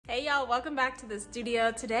Hey y'all, welcome back to the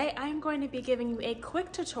studio. Today I'm going to be giving you a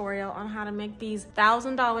quick tutorial on how to make these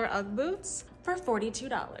 $1,000 Ugg boots for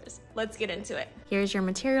 $42. Let's get into it. Here's your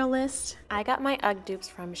material list. I got my Ugg dupes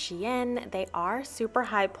from Shein. They are super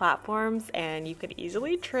high platforms and you could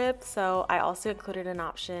easily trip, so I also included an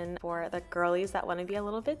option for the girlies that want to be a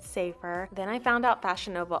little bit safer. Then I found out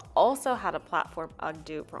Fashion Nova also had a platform Ugg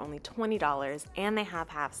dupe for only $20 and they have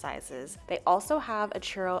half sizes. They also have a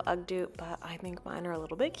Churro Ugg dupe, but I think mine are a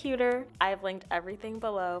little bit cuter. I've linked everything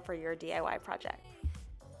below for your DIY project.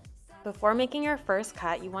 Before making your first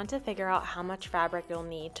cut, you want to figure out how much fabric you'll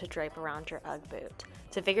need to drape around your Ugg boot.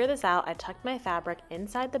 To figure this out, I tucked my fabric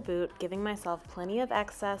inside the boot, giving myself plenty of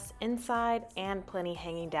excess inside and plenty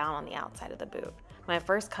hanging down on the outside of the boot. My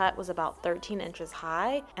first cut was about 13 inches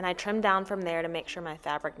high, and I trimmed down from there to make sure my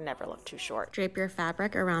fabric never looked too short. Drape your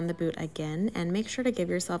fabric around the boot again, and make sure to give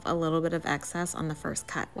yourself a little bit of excess on the first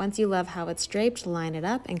cut. Once you love how it's draped, line it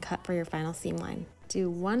up and cut for your final seam line. Do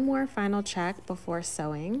one more final check before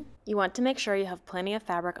sewing. You want to make sure you have plenty of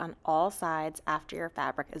fabric on all sides after your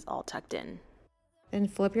fabric is all tucked in. Then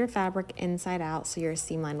flip your fabric inside out so your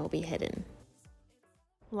seam line will be hidden.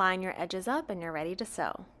 Line your edges up and you're ready to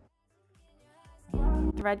sew.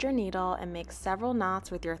 Thread your needle and make several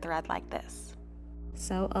knots with your thread like this.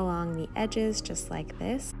 Sew along the edges just like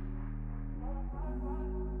this.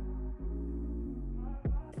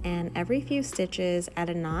 And every few stitches, add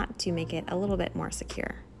a knot to make it a little bit more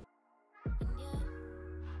secure.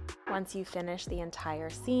 Once you finish the entire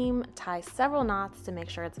seam, tie several knots to make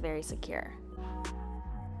sure it's very secure.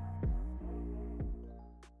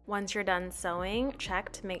 Once you're done sewing,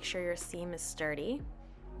 check to make sure your seam is sturdy.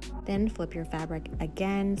 Then flip your fabric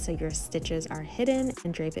again so your stitches are hidden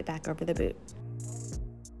and drape it back over the boot.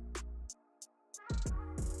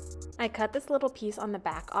 I cut this little piece on the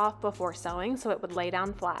back off before sewing so it would lay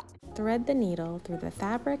down flat. Thread the needle through the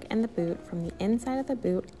fabric and the boot from the inside of the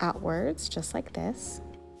boot outwards, just like this.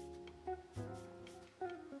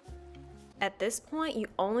 At this point, you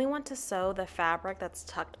only want to sew the fabric that's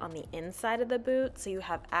tucked on the inside of the boot so you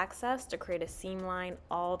have access to create a seam line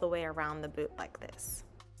all the way around the boot like this.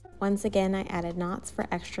 Once again, I added knots for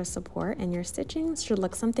extra support and your stitching should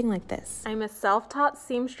look something like this. I'm a self-taught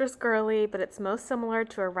seamstress girly, but it's most similar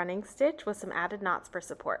to a running stitch with some added knots for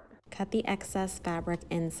support. Cut the excess fabric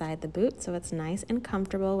inside the boot so it's nice and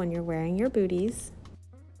comfortable when you're wearing your booties.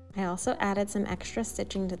 I also added some extra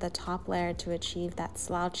stitching to the top layer to achieve that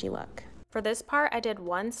slouchy look. For this part, I did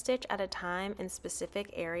one stitch at a time in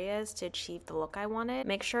specific areas to achieve the look I wanted.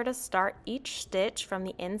 Make sure to start each stitch from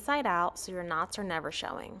the inside out so your knots are never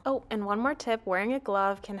showing. Oh, and one more tip, wearing a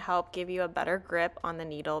glove can help give you a better grip on the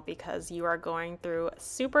needle because you are going through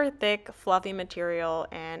super thick, fluffy material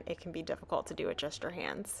and it can be difficult to do with just your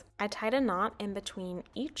hands. I tied a knot in between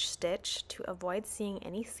each stitch to avoid seeing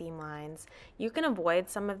any seam lines. You can avoid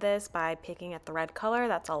some of this by picking a thread color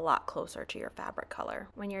that's a lot closer to your fabric color.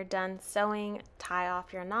 When you're done sewing, tie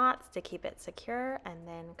off your knots to keep it secure and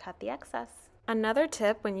then cut the excess. Another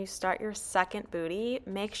tip when you start your second booty,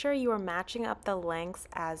 make sure you are matching up the lengths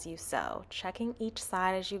as you sew, checking each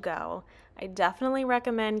side as you go. I definitely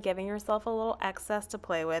recommend giving yourself a little excess to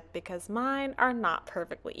play with because mine are not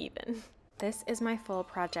perfectly even. This is my full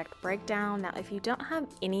project breakdown. Now, if you don't have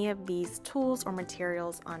any of these tools or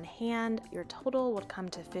materials on hand, your total would come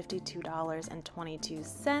to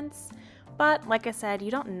 $52.22. But like I said, you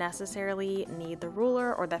don't necessarily need the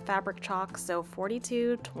ruler or the fabric chalk, so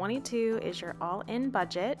 $42.22 is your all-in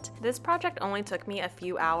budget. This project only took me a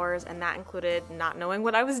few hours, and that included not knowing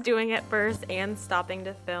what I was doing at first and stopping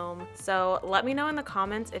to film. So let me know in the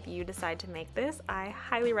comments if you decide to make this. I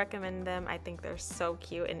highly recommend them. I think they're so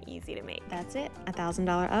cute and easy to make. That's it,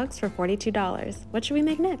 $1,000 Uggs for $42. What should we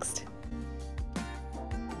make next?